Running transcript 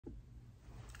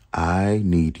I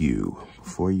need you,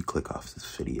 before you click off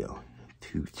this video,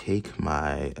 to take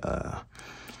my,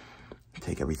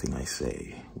 take everything I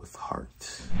say with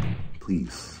heart.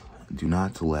 Please, do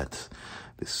not let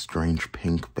this strange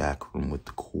pink background with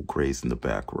the cool grays in the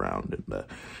background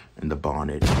and the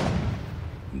bonnet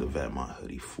and the Vetements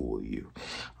hoodie fool you.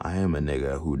 I am a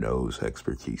nigga who knows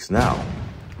expertise. Now,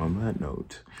 on that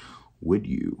note, would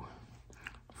you,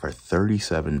 for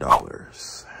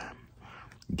 $37,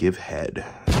 give head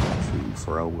to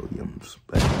Pharrell Williams,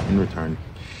 but in return,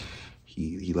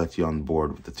 he lets you on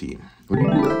board with the team? Would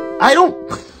you do that? I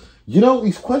don't. You know,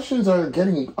 these questions are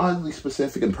getting oddly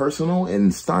specific and personal,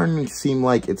 and starting to seem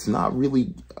like it's not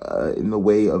really in the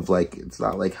way of, like, it's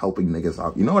not like helping niggas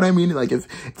out. You know what I mean? Like, if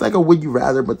it's like a would you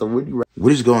rather, but the would you rather.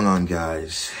 What is going on,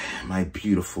 guys? My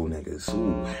beautiful niggas.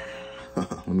 Ooh.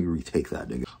 Let me retake that,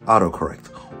 nigga. Autocorrect.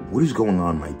 What is going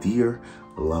on, my dear,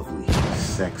 lovely,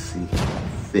 sexy,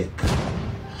 thick,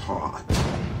 hot,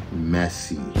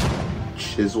 messy,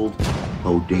 chiseled,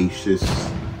 bodacious,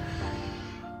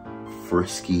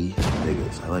 frisky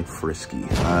niggas? I like frisky.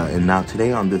 And now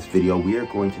today on this video, we are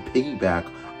going to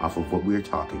piggyback off of what we were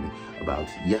talking about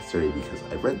yesterday, because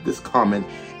I read this comment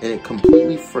and it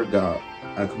completely forgot.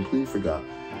 I completely forgot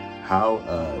how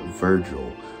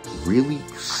Virgil really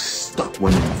stuck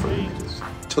one in for the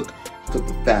niggas. Took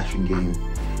the fashion game,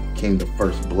 came the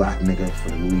first black nigga for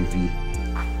Louis V,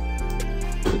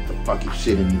 put the fucking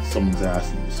shit in someone's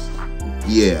ass and just,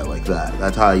 yeah, like that.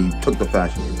 That's how he took the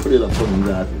fashion game, put it up someone's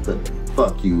ass and said,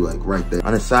 fuck you, like right there.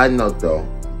 On a side note though,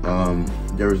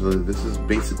 this is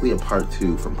basically a part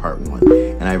 2 from part 1,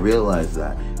 and I realized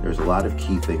that there's a lot of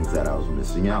key things that I was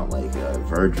missing out, like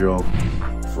Virgil,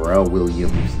 Pharrell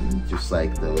Williams, and just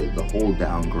like the whole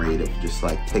downgrade of just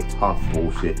like TikTok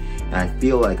bullshit, and I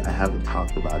feel like I haven't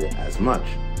talked about it as much.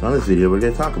 So on this video, we're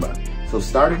gonna talk about it. So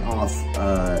starting off,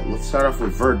 let's start off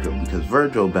with Virgil, because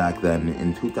Virgil back then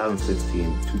in 2016,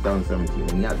 2017,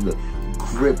 when he had the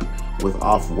grip with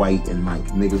Off-White, and like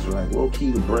niggas were like, low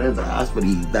key, the brand's ass, but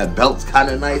that belt's kind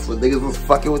of nice. When niggas was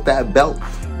fucking with that belt,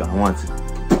 I want to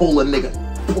pull a nigga,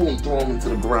 pull him, throw him into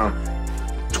the ground,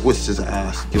 twist his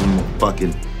ass, give him a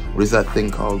fucking, what is that thing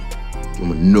called? Give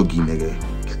him a noogie,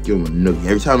 nigga. Give him a noogie.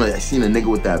 Every time I seen a nigga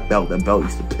with that belt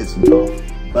used to piss me off.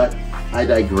 But I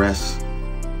digress.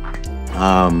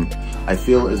 I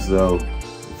feel as though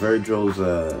Virgil's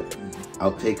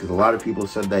outtake, because a lot of people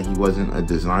said that he wasn't a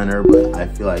designer, but I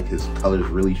feel like his colors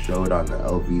really showed on the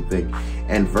LV thing.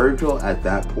 And Virgil, at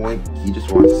that point, he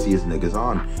just wanted to see his niggas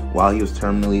on. While he was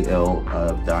terminally ill,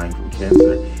 dying from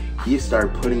cancer, he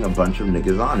started putting a bunch of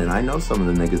niggas on. And I know some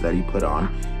of the niggas that he put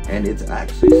on, and it's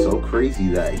actually so crazy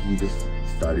that he just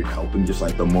started helping just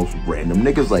like the most random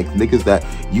niggas, like niggas that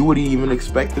you wouldn't even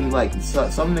expect. And like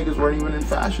some niggas weren't even in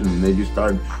fashion, and they just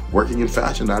started working in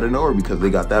fashion out of nowhere because they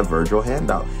got that Virgil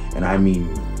handout. And I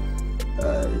mean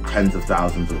tens of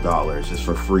thousands of dollars just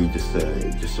for free, just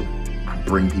to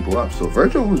bring people up. So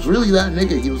Virgil was really that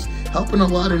nigga. He was helping a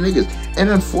lot of niggas. And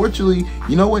unfortunately,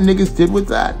 you know what niggas did with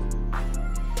that?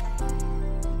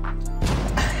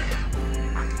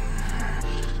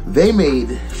 They made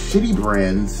shitty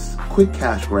brands, quick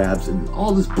cash grabs, and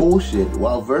all this bullshit,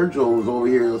 while Virgil was over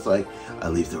here. It was like, I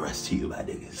leave the rest to you, my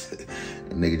niggas.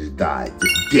 And nigga just died,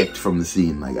 just dipped from the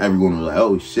scene. Like everyone was like,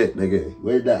 oh shit, nigga,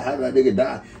 how did that nigga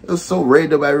die? It was so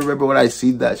random. I remember when I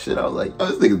seen that shit, I was like, oh,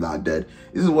 this nigga's not dead.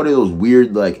 This is one of those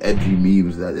weird, like, edgy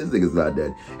memes that this nigga's not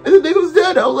dead. And the nigga was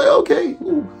dead. I was like, okay.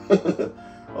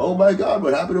 Oh my God,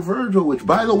 what happened to Virgil? Which,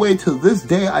 by the way, to this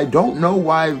day, I don't know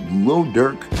why Lil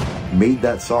Durk made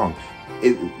that song.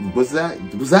 Was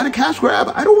that a cash grab?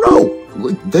 I don't know.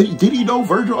 Like, did he know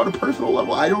Virgil on a personal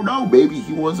level? I don't know. Maybe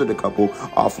he was at a couple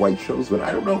Off-White shows, but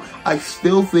I don't know. I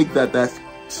still think that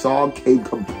song came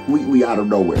completely out of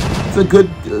nowhere.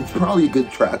 It's probably a good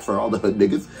track for all the hood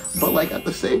niggas, but like at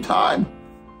the same time,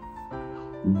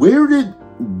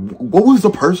 what was the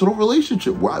personal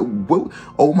relationship?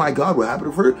 Oh my God, what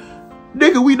happened to Virgil?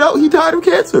 Nigga, we know he died of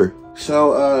cancer.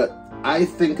 So I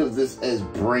think of this as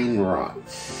brain rot.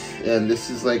 And this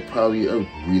is like probably a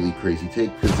really crazy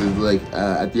take, because it's like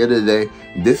at the end of the day,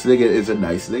 this nigga is a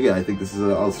nice nigga. I think this is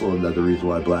also another reason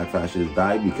why black fashion has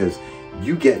died, because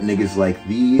you get niggas like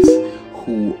these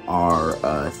who are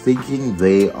thinking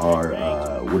they are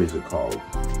what is it called?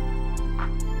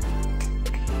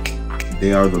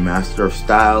 They are the master of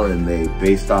style, and they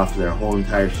based off their whole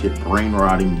entire shit brain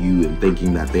rotting you and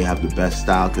thinking that they have the best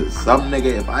style. Because some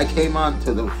nigga, if I came on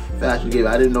to the fashion game,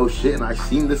 I didn't know shit, and I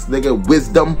seen this nigga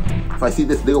Wisdom. If I see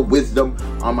this nigga Wisdom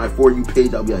on my For You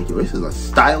page, I'll be like, yo, this is a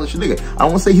stylish nigga. I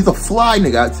don't want to say he's a fly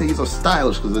nigga. I'd say he's a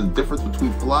stylish, because there's a difference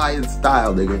between fly and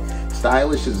style, nigga.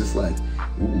 Stylish is just like,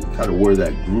 kind of wore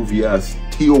that groovy ass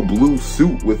teal blue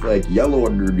suit with like yellow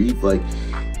underneath. Like,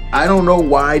 I don't know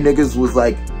why niggas was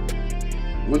like,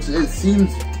 which it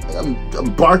seems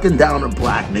I'm barking down a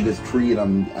black nigga's tree, and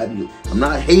I'm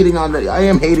not hating on the, I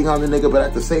am hating on the nigga, but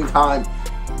at the same time,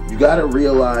 you gotta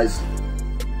realize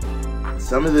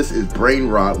some of this is brain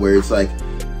rot, where it's like,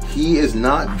 he is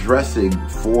not dressing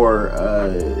for,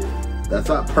 that's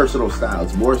not personal style.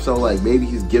 It's more so like maybe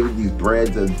he's giving these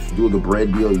brands and doing a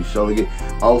brand deal, he's showing it.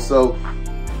 Also,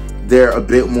 they're a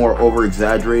bit more over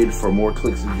exaggerated for more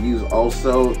clicks and views.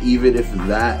 Also, even if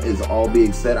that is all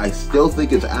being said, I still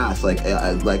think it's ass.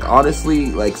 Like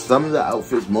honestly, like some of the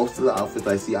outfits, most of the outfits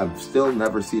I see, I've still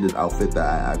never seen an outfit that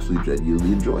I actually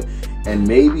genuinely enjoy. And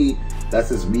maybe that's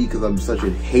just me because I'm such a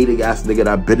hating ass nigga.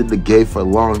 I've been in the game for a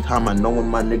long time. I know when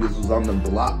my niggas was on the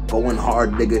block going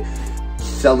hard, nigga,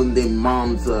 selling their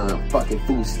mom's fucking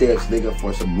food stamps, nigga,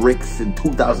 for some ricks in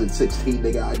 2016,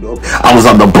 nigga. I know I was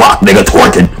on the block, nigga,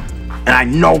 twerking. And I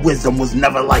know Wisdom was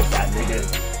never like that,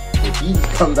 nigga. If he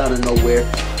comes out of nowhere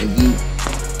and he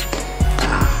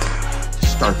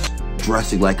starts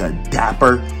dressing like a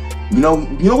dapper, you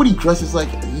know what he dresses like?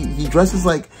 He dresses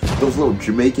like those little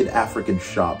Jamaican African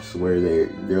shops where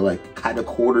they're like kind of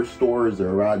quarter stores or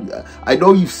around. I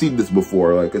know you've seen this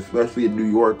before, like especially in New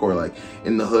York or like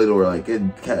in the hood or like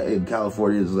in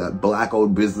California. There's that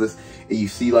black-owned business, and you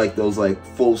see like those like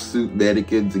full suit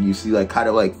mannequins, and you see like kind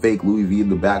of like fake Louis V in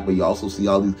the back, but you also see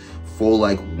all these full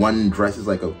like one dresses,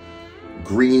 like a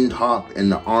green top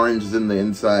and the orange is in the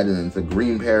inside, and then it's a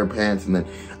green pair of pants, and then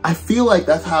I feel like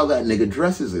that's how that nigga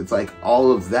dresses. It's like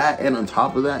all of that, and on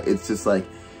top of that, it's just like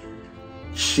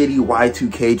shitty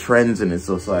Y2K trends, and it's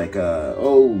just like,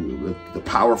 oh, the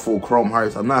powerful chrome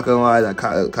hearts. I'm not gonna lie, that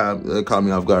caught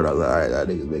me off guard. I was like, all right, that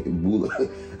nigga's making moolah.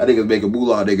 That nigga's making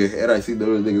moolah, nigga. And I see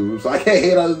those niggas, so I can't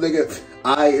hate on this nigga.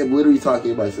 I am literally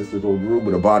talking in my sister's old room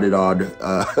with a bonnet on,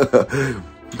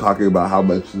 talking about how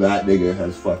much that nigga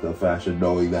has fucked up fashion,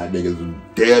 knowing that nigga's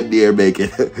damn near making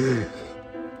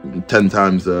 10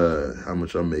 times how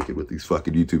much I'm making with these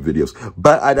fucking YouTube videos.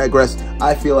 But I digress.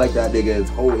 I feel like that nigga's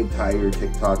whole entire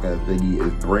TikTok thingy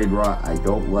is brain rot. I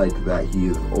don't like that he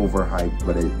is overhyped,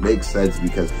 but it makes sense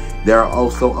because there are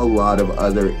also a lot of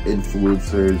other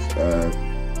influencers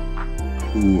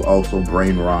who also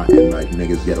brain rot and like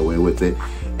niggas get away with it.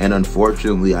 And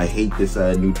unfortunately, I hate this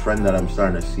new trend that I'm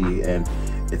starting to see, and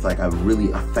it's like I'm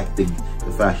really affecting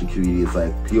the fashion community. It's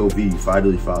like POV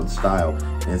finally found style,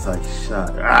 and it's like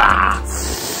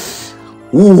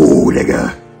ooh,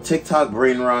 nigga. TikTok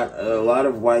brain rot. A lot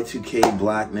of Y2K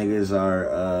black niggas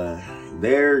are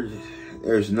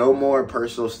there's no more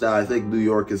personal style. I think New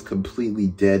York is completely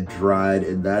dead dried,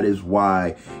 and that is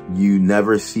why you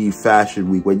never see Fashion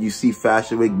Week. When you see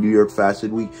Fashion Week, New York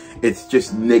Fashion Week, it's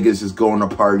just niggas just going to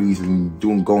parties and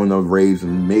going to raves,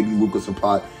 and maybe Lucas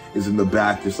Apot is in the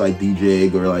back just like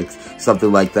DJing or like something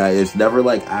like that. It's never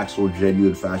like actual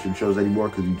genuine fashion shows anymore,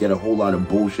 because you get a whole lot of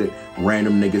bullshit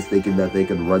random niggas thinking that they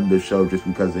can run the show just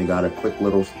because they got a quick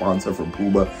little sponsor from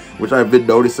Puma, which I've been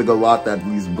noticing a lot, that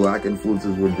these black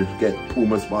influencers would just get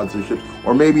Puma sponsorships,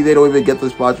 or maybe they don't even get the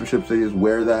sponsorships, they just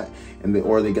wear that, and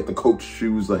or they get the Coach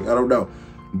shoes, like I don't know.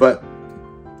 But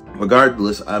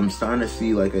regardless, I'm starting to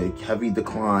see like a heavy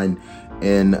decline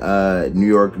in New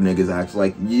York niggas. Actually,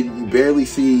 like you barely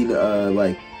see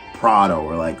like Prada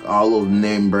or like all those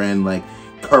name brand like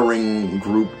Kering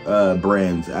group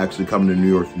brands actually come to New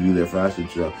York to do their fashion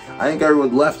show. I think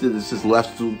everyone left it. It's just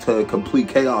left to complete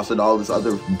chaos and all this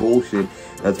other bullshit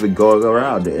that's been going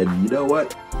around. And you know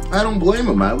what? I don't blame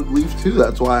them. I would leave too.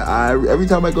 That's why every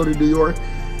time I go to New York,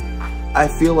 I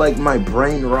feel like my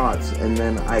brain rots, and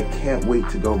then I can't wait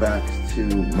to go back to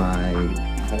my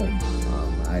home.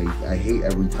 I hate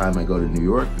every time I go to New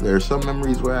York. There are some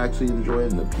memories where I actually enjoy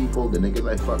it, and the people, the niggas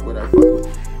I fuck with.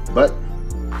 But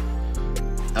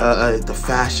the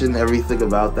fashion, everything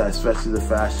about that, especially the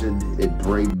fashion, it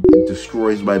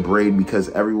destroys my brain, because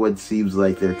everyone seems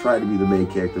like they're trying to be the main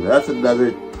character. But that's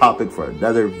another topic for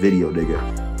another video, nigga.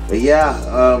 But yeah,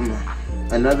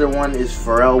 another one is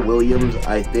Pharrell Williams.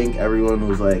 I think everyone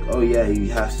was like, oh yeah, he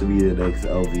has to be the next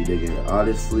LV nigga.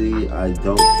 Honestly, I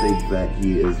don't think that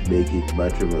he is making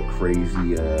much of a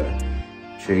crazy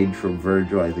change from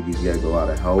Virgil. I think he's gonna go out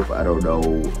of help. I don't know.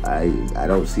 I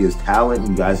don't see his talent.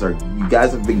 You guys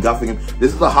have been guffing him.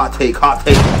 This is a hot take,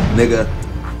 nigga.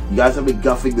 You guys have been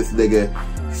guffing this nigga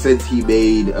since he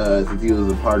made, since he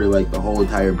was a part of like the whole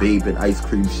entire Babe and Ice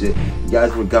Cream shit. You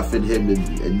guys were guffing him and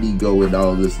Nigo and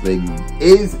all this thing.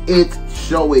 Is it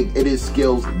showing in his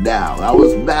skills now? That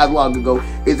was mad long ago.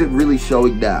 Is it really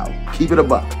showing now? Keep it a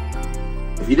buck.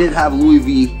 If he didn't have Louis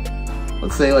V,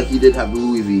 let's say like he did have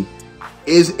Louis V,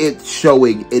 is it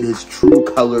showing in his true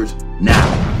colors now?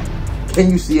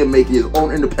 Can you see him making his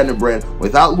own independent brand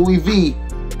without Louis V?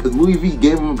 Because Louis V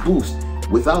gave him a boost.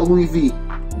 Without Louis V,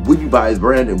 would you buy his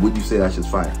brand and would you say that shit's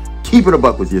fire? Keep it a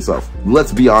buck with yourself.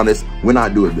 Let's be honest, we're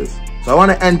not doing this. So I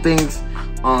want to end things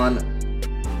on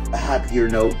a happier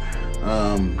note.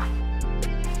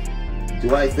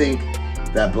 Do I think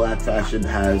that black fashion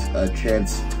has a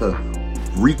chance to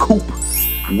recoup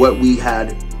what we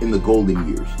had in the golden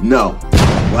years? No.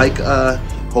 Like,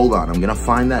 hold on, I'm gonna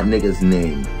find that nigga's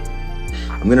name.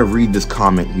 I'm gonna read this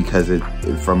comment because it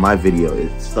from my video,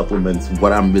 it supplements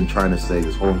what I've been trying to say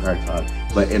this whole entire time,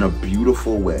 but in a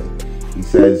beautiful way. He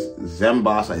says,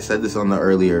 Zemboss, I said this on the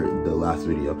last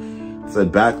video,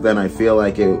 said back then I feel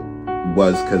like it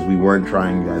was because we weren't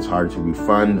trying as hard to be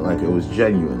fun, like it was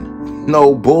genuine.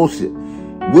 No bullshit.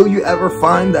 Will you ever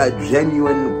find that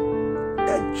genuine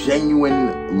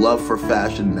love for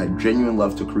fashion, that genuine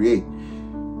love to create?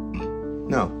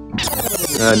 No.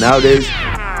 Nowadays,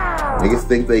 niggas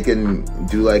think they can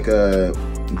do like a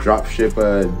drop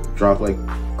like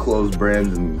clothes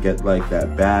brands and get like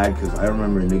that bag. Cause I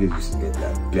remember niggas used to get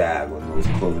that bag when those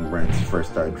clothing brands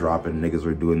first started dropping. Niggas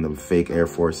were doing them fake Air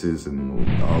Forces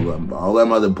and all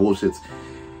them other bullshits.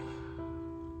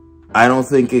 I don't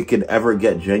think it could ever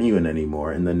get genuine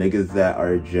anymore. And the niggas that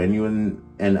are genuine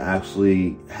and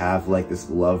actually have like this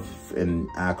love and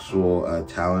actual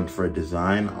talent for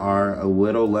design are a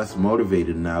little less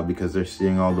motivated now because they're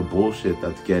seeing all the bullshit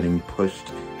that's getting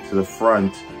pushed to the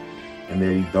front, and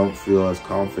they don't feel as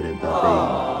confident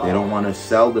that they don't want to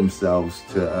sell themselves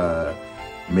to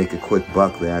make a quick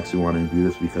buck. They actually want to do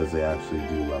this because they actually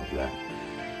do love that.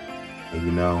 And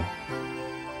you know,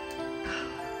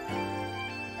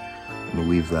 I'm gonna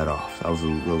leave that off. That was a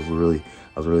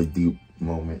really deep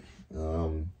moment.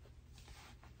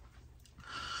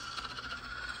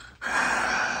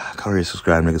 Come here,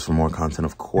 subscribe, niggas, for more content,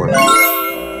 of course.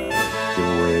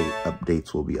 Giveaway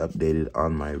updates will be updated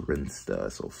on my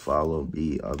Rinsta, so follow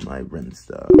me on my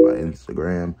Rinsta, my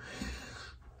Instagram.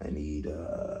 I need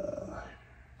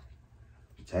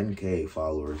 10K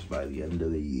followers by the end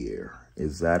of the year.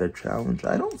 Is that a challenge?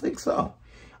 I don't think so.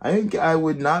 I think I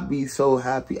would not be so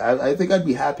happy. I think I'd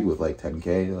be happy with like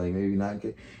 10K, like maybe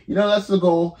 9K. You know, that's the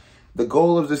goal. The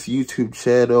goal of this YouTube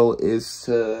channel is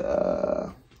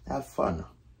to have fun.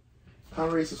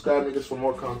 Comment, subscribe, niggas, for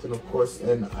more content, of course.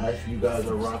 And as you guys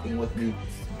are rocking with me,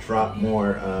 drop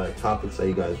more topics that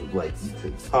you guys would like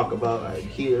to talk about. I'm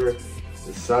here.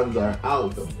 The suns are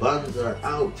out. The buns are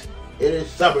out. It is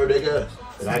summer, nigga.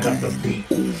 And I got the beat.